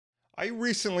I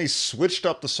recently switched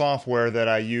up the software that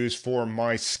I use for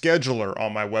my scheduler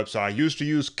on my website. I used to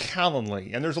use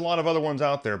Calendly, and there's a lot of other ones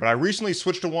out there, but I recently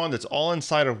switched to one that's all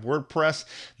inside of WordPress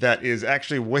that is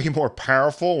actually way more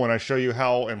powerful when I show you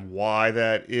how and why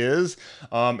that is.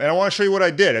 And I want to show you what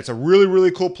I did. It's a really, really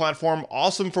cool platform,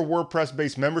 awesome for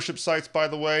WordPress-based membership sites, by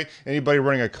the way. Anybody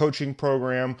running a coaching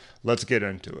program, let's get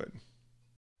into it.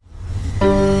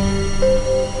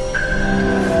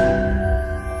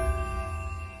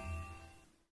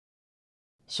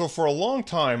 So for a long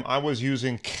time, I was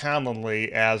using Calendly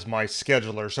as my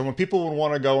scheduler. So when people would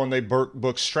want to go and they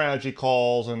book strategy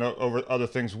calls and over other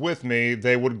things with me,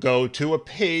 they would go to a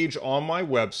page on my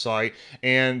website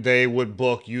and they would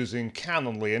book using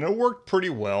Calendly. And it worked pretty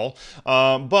well,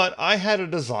 but I had a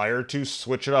desire to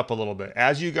switch it up a little bit.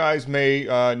 As you guys may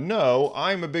know,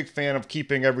 I'm a big fan of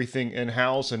keeping everything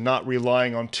in-house and not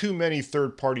relying on too many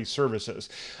third-party services.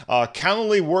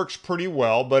 Calendly works pretty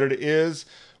well, but it is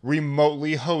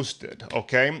remotely hosted,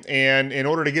 okay? And in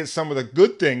order to get some of the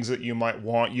good things that you might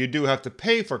want, you do have to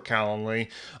pay for Calendly.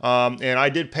 And I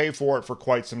did pay for it for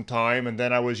quite some time, and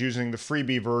then I was using the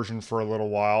freebie version for a little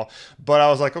while. But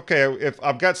I was like, okay, if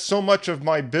I've got so much of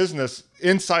my business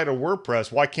inside of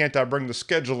WordPress, why can't I bring the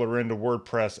scheduler into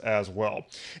WordPress as well?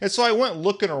 And so I went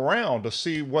looking around to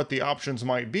see what the options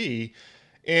might be.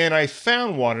 And I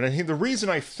found one, and the reason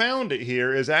I found it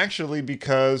here is actually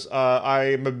because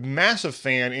I'm a massive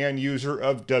fan and user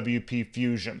of WP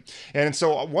Fusion. And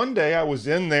so one day I was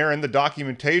in there in the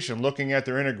documentation looking at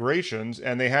their integrations,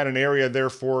 and they had an area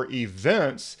there for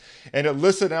events, and it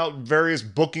listed out various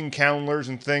booking calendars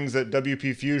and things that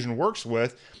WP Fusion works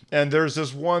with. And there's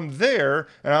this one there,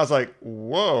 and I was like,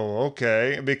 whoa,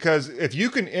 okay. Because if you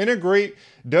can integrate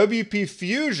WP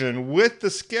Fusion with the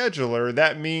scheduler,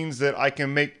 that means that I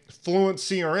can make Fluent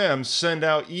CRM send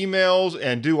out emails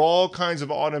and do all kinds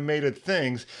of automated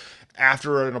things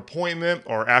after an appointment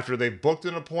or after they've booked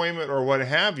an appointment or what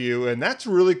have you. And that's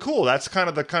really cool. That's kind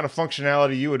of the kind of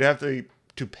functionality you would have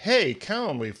to pay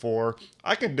Calendly for.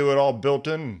 I can do it all built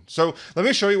in. So let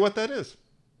me show you what that is.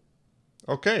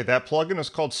 Okay, that plugin is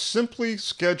called Simply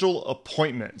Schedule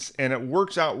Appointments, and it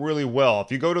works out really well.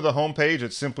 If you go to the homepage at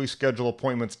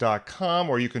simplyscheduleappointments.com,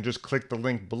 or you can just click the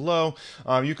link below,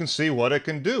 you can see what it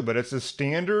can do. But it's a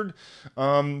standard,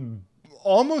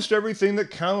 almost everything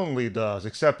that Calendly does,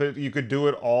 except you could do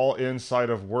it all inside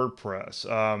of WordPress.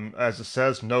 As it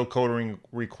says, no coding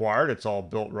required. It's all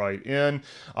built right in.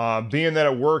 Being that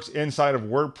it works inside of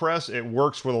WordPress, it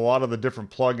works with a lot of the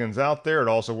different plugins out there. It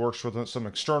also works with some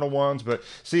external ones, but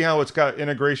see how it's got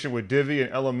integration with Divi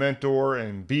and Elementor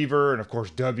and Beaver and of course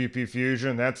WP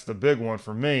Fusion. That's the big one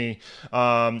for me.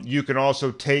 You can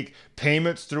also take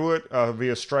payments through it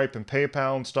via Stripe and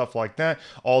PayPal and stuff like that.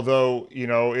 Although, you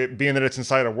know, it being that it's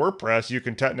inside of WordPress, you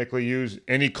can technically use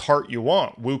any cart you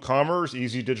want. WooCommerce,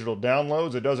 easy digital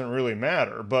downloads, it doesn't really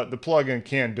matter, but the plugin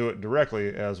can do it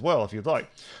directly as well if you'd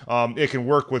like. It can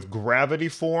work with Gravity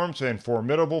forms and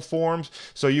formidable forms,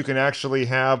 so you can actually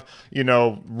have, you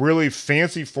know, really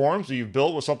fancy forms that you've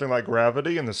built with something like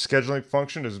Gravity, and the scheduling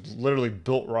function is literally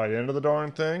built right into the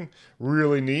darn thing.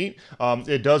 Really neat.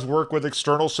 It does work with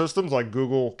external systems like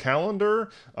Google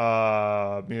Calendar.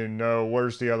 You know,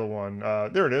 where's the other one?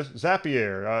 There it is, Zapier.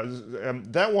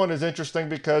 That one is interesting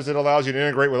because it allows you to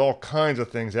integrate with all kinds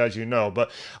of things, as you know. But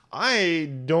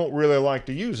I don't really like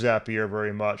to use Zapier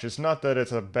very much. It's not that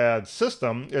it's a bad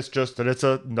system. It's just that it's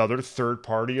another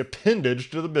third-party appendage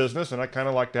to the business, and I kind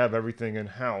of like to have everything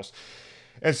in-house.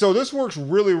 And so this works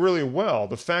really, really well.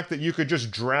 The fact that you could just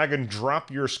drag and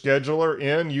drop your scheduler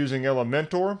in using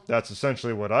Elementor, that's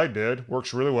essentially what I did,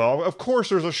 works really well. Of course,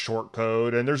 there's a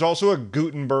shortcode, and there's also a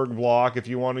Gutenberg block if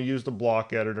you want to use the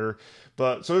block editor.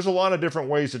 But so there's a lot of different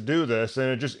ways to do this,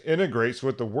 and it just integrates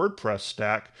with the WordPress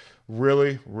stack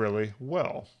really, really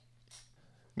well.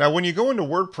 Now, when you go into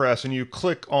WordPress and you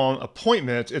click on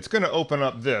Appointments, it's going to open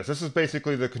up this. This is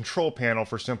basically the control panel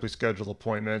for Simply Schedule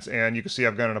Appointments, and you can see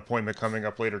I've got an appointment coming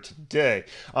up later today.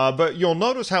 But you'll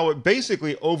notice how it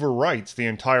basically overwrites the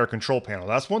entire control panel.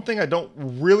 That's one thing I don't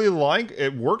really like.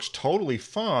 It works totally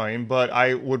fine, but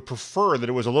I would prefer that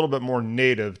it was a little bit more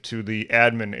native to the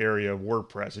admin area of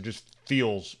WordPress. It just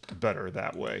feels better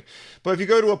that way. But if you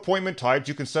go to appointment types,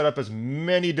 you can set up as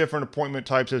many different appointment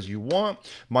types as you want.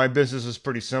 My business is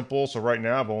pretty simple, so right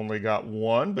now I've only got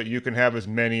one, but you can have as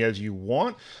many as you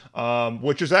want,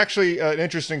 which is actually an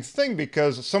interesting thing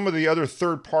because some of the other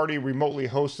third-party remotely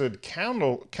hosted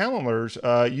calendars,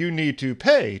 you need to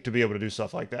pay to be able to do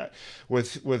stuff like that.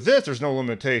 With this, there's no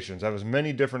limitations. I have as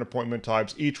many different appointment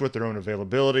types, each with their own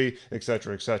availability,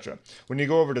 etc., etc. When you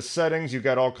go over to settings, you've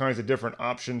got all kinds of different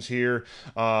options here.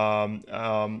 here.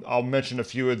 I'll mention a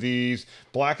few of these.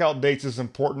 Blackout dates is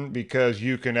important because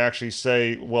you can actually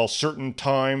say, well, certain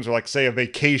times, or like say a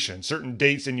vacation, certain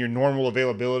dates in your normal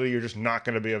availability, you're just not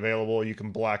going to be available. You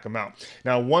can black them out.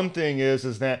 Now, one thing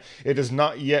is that it does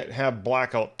not yet have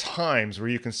blackout times where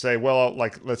you can say, well,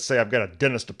 like let's say I've got a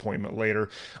dentist appointment later.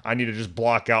 I need to just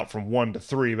block out from 1 to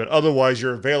 3, but otherwise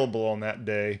you're available on that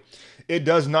day. It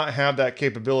does not have that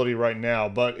capability right now,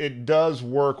 but it does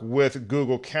work with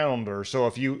Google Calendar. So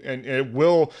if you, and it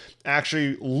will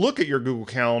actually look at your Google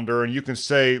Calendar and you can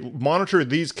say, monitor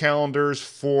these calendars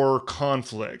for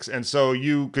conflicts. And so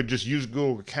you could just use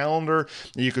Google Calendar.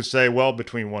 And you could say, well,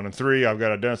 between 1 and 3, I've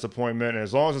got a dentist appointment. And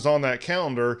as long as it's on that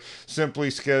calendar, simply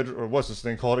schedule, or what's this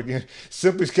thing called again?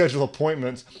 Simply schedule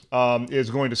appointments is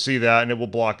going to see that and it will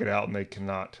block it out and they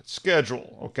cannot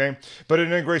schedule. Okay. But it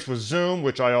integrates with Zoom,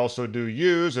 which I also do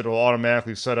use. It'll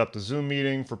automatically set up the Zoom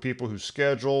meeting for people who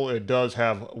schedule. It does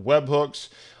have webhooks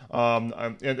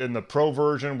in the Pro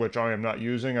version, which I am not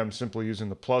using. I'm simply using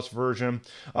the Plus version.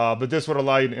 But this would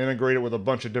allow you to integrate it with a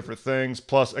bunch of different things.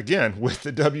 Plus, again, with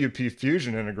the WP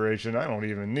Fusion integration, I don't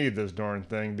even need this darn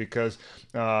thing because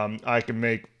I can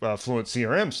make Fluent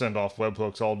CRM send off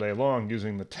webhooks all day long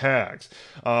using the tags.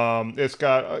 It's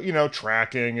got,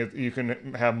 tracking. You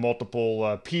can have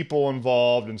multiple people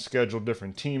involved and schedule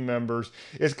different team members.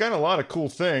 It's got a lot of cool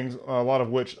things, a lot of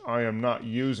which I am not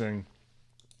using.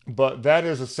 But that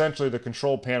is essentially the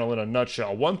control panel in a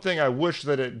nutshell. One thing I wish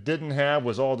that it didn't have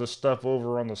was all this stuff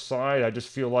over on the side. I just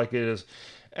feel like it is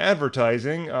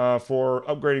advertising for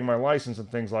upgrading my license and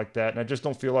things like that. And I just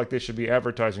don't feel like they should be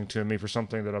advertising to me for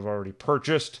something that I've already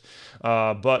purchased.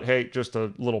 But hey, just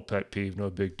a little pet peeve, no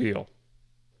big deal.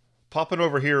 Popping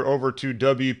over here over to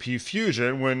WP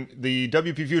Fusion, when the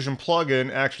WP Fusion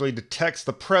plugin actually detects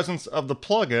the presence of the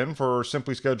plugin for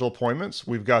Simply Schedule appointments,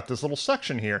 we've got this little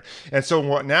section here. And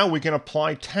so now we can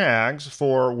apply tags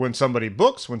for when somebody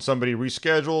books, when somebody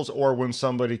reschedules, or when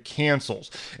somebody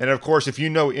cancels. And of course, if you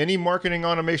know any marketing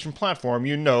automation platform,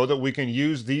 you know that we can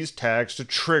use these tags to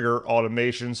trigger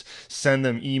automations, send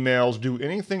them emails, do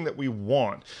anything that we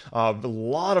want. A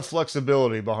lot of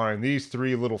flexibility behind these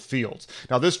three little fields.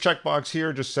 Now, this checkbox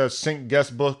here just says sync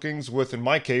guest bookings with, in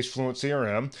my case, Fluent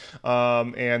CRM.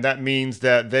 And that means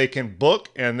that they can book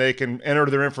and they can enter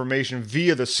their information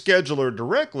via the scheduler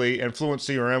directly, and Fluent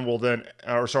CRM will then,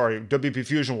 WP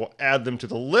Fusion will add them to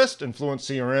the list in Fluent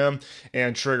CRM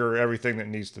and trigger everything that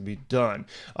needs to be done.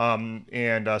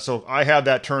 So I have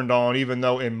that turned on, even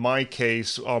though in my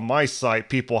case, on my site,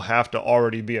 people have to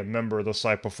already be a member of the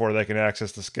site before they can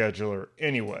access the scheduler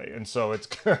anyway. And so it's,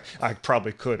 I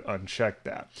probably could uncheck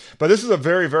that. But this is a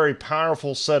very, very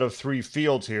powerful set of three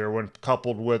fields here when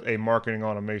coupled with a marketing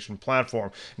automation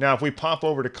platform. Now, if we pop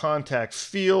over to contact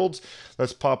fields,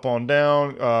 let's pop on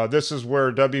down. This is where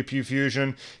WP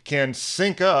Fusion can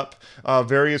sync up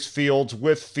various fields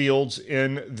with fields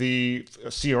in the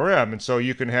CRM. And so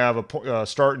you can have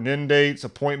start and end dates,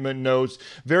 appointment notes,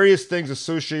 various things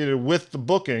associated with the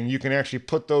booking. You can actually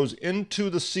put those into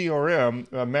the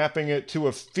CRM, mapping it to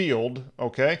a field,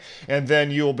 okay? And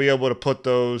then you'll be able to put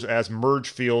those as merge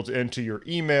fields into your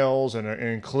emails and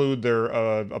include their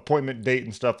appointment date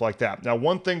and stuff like that. Now,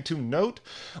 one thing to note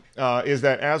is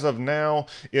that as of now,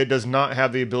 it does not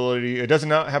have the ability, it does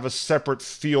not have a separate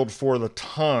field for the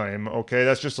time, okay?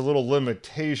 That's just a little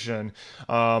limitation.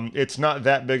 It's not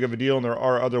that big of a deal, and there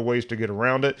are other ways to get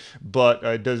around it, but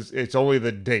it's only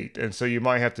the date, and so you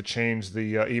might have to change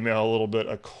the email a little bit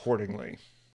accordingly.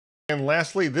 And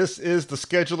lastly, this is the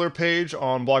scheduler page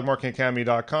on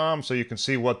blogmarketingacademy.com, so you can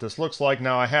see what this looks like.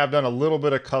 Now, I have done a little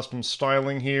bit of custom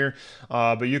styling here,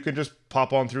 but you can just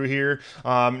pop on through here.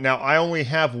 Now, I only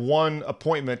have one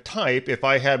appointment type. If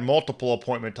I had multiple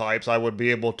appointment types, I would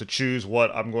be able to choose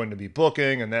what I'm going to be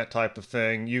booking and that type of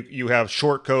thing. You have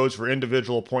short codes for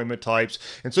individual appointment types,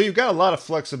 and so you've got a lot of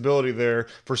flexibility there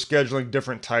for scheduling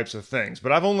different types of things.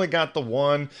 But I've only got the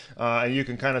one, and you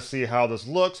can kind of see how this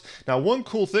looks. Now, one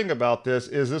cool thing about this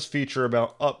is this feature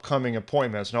about upcoming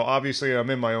appointments. Now, obviously, I'm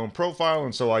in my own profile,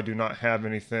 and so I do not have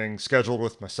anything scheduled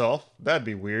with myself. That'd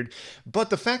be weird. But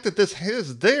the fact that this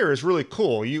is really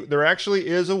cool. There actually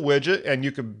is a widget, and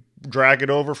you can drag it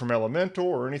over from Elementor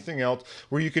or anything else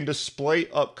where you can display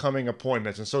upcoming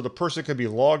appointments. And so the person could be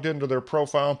logged into their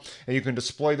profile, and you can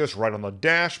display this right on the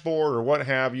dashboard or what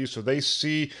have you, so they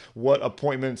see what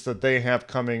appointments that they have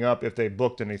coming up if they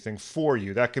booked anything for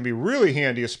you. That can be really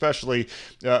handy, especially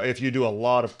if you do a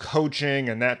lot of coaching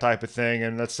and that type of thing.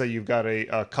 And let's say you've got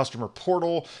a customer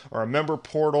portal or a member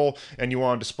portal and you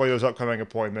want to display those upcoming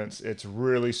appointments. It's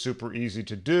really super easy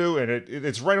to do, and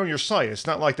it's right on your site. It's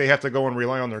not like they have to go and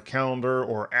rely on their calendar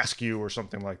or ask you or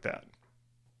something like that.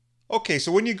 Okay,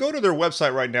 so when you go to their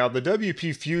website right now, the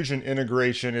WP Fusion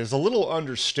integration is a little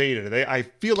understated. I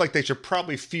feel like they should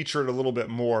probably feature it a little bit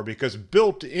more because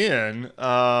built in,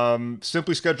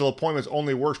 Simply Schedule Appointments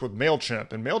only works with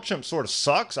MailChimp, and MailChimp sort of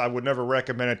sucks. I would never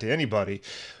recommend it to anybody.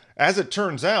 As it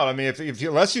turns out, I mean,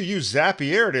 unless you use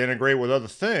Zapier to integrate with other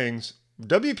things,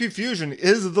 WP Fusion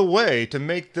is the way to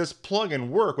make this plugin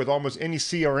work with almost any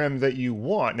CRM that you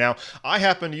want. Now, I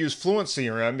happen to use Fluent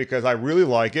CRM because I really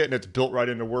like it and it's built right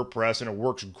into WordPress and it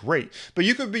works great. But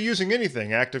you could be using anything,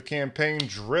 ActiveCampaign,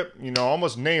 Drip,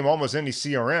 almost name almost any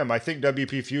CRM. I think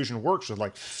WP Fusion works with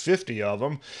like 50 of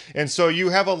them. And so you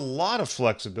have a lot of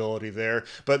flexibility there,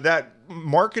 but that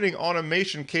marketing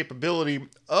automation capability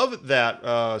of that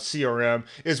CRM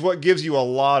is what gives you a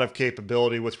lot of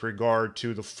capability with regard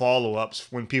to the follow-ups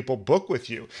when people book with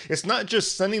you. It's not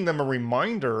just sending them a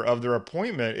reminder of their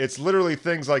appointment. It's literally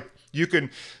things like you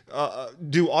can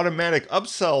do automatic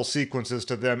upsell sequences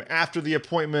to them after the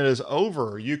appointment is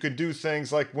over. You could do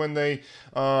things like when they,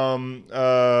 after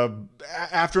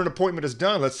an appointment is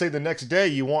done, let's say the next day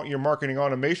you want your marketing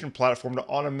automation platform to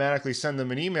automatically send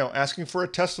them an email asking for a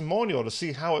testimonial to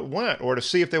see how it went or to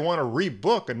see if they want to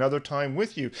rebook another time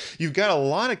with you. You've got a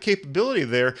lot of capability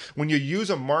there when you use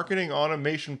a marketing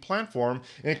automation platform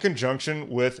in conjunction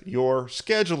with your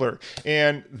scheduler.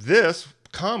 And this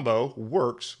combo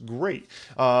works great.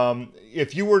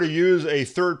 If you were to use a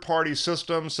third-party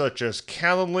system such as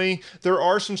Calendly, there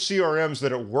are some CRMs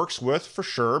that it works with for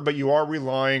sure, but you are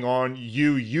relying on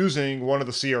you using one of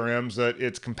the CRMs that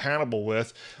it's compatible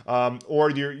with, or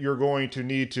you're going to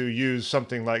need to use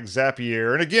something like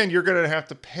Zapier. And again, you're going to have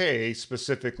to pay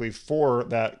specifically for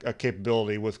that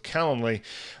capability with Calendly.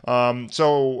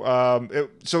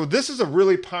 So this is a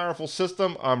really powerful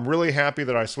system. I'm really happy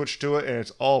that I switched to it, and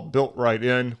it's all built right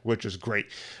in, which is great.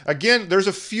 Again, there's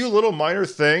a few little minor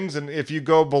things, and if you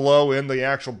go below in the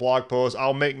actual blog post,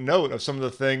 I'll make note of some of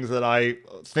the things that I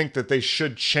think that they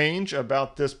should change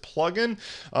about this plugin.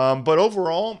 But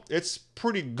overall, it's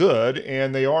pretty good,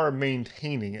 and they are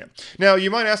maintaining it. Now,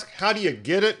 you might ask, how do you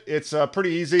get it? It's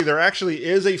pretty easy. There actually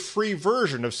is a free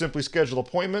version of Simply Schedule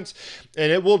Appointments,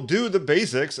 and it will do the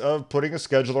basics of putting a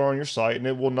scheduler on your site, and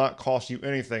it will not cost you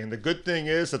anything. And the good thing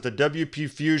is that the WP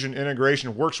Fusion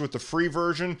integration works with the free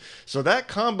version, so that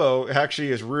combo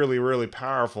actually is really, really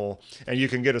powerful, and you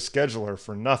can get a scheduler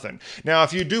for nothing. Now,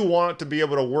 if you do want it to be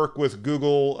able to work with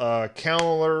Google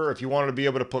Calendar, if you want to be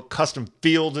able to put custom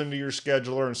fields into your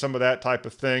scheduler and some of that type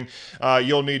of thing,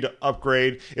 you'll need to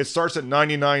upgrade. It starts at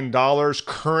 $99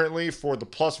 currently for the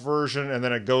Plus version, and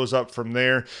then it goes up from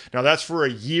there. Now, that's for a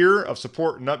year of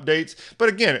support and updates, but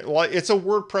again, it's a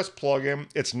WordPress plugin.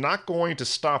 It's not going to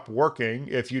stop working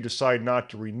if you decide not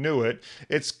to renew it.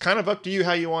 It's kind of up to you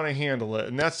how you want to handle it,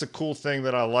 and that's the cool thing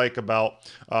that I like about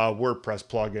WordPress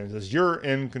plugins is you're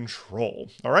in control.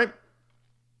 All right.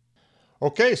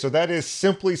 Okay, so that is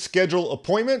Simply Schedule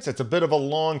Appointments. It's a bit of a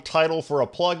long title for a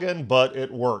plugin, but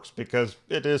it works because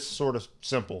it is sort of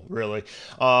simple, really.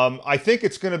 I think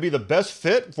it's going to be the best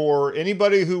fit for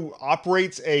anybody who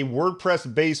operates a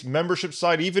WordPress-based membership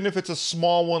site, even if it's a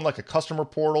small one like a customer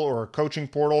portal or a coaching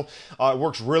portal. It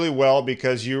works really well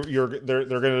because they're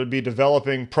going to be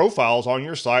developing profiles on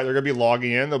your site. They're going to be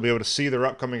logging in. They'll be able to see their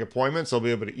upcoming appointments. They'll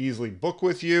be able to easily book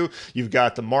with you. You've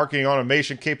got the marketing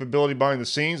automation capability behind the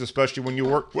scenes, especially when you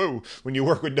work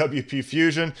with WP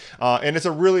Fusion, and it's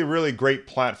a really, really great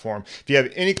platform. If you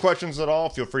have any questions at all,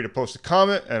 feel free to post a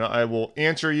comment and I will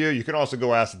answer you. You can also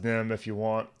go ask them if you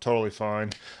want, totally fine.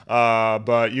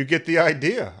 But you get the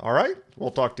idea. All right,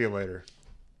 we'll talk to you later.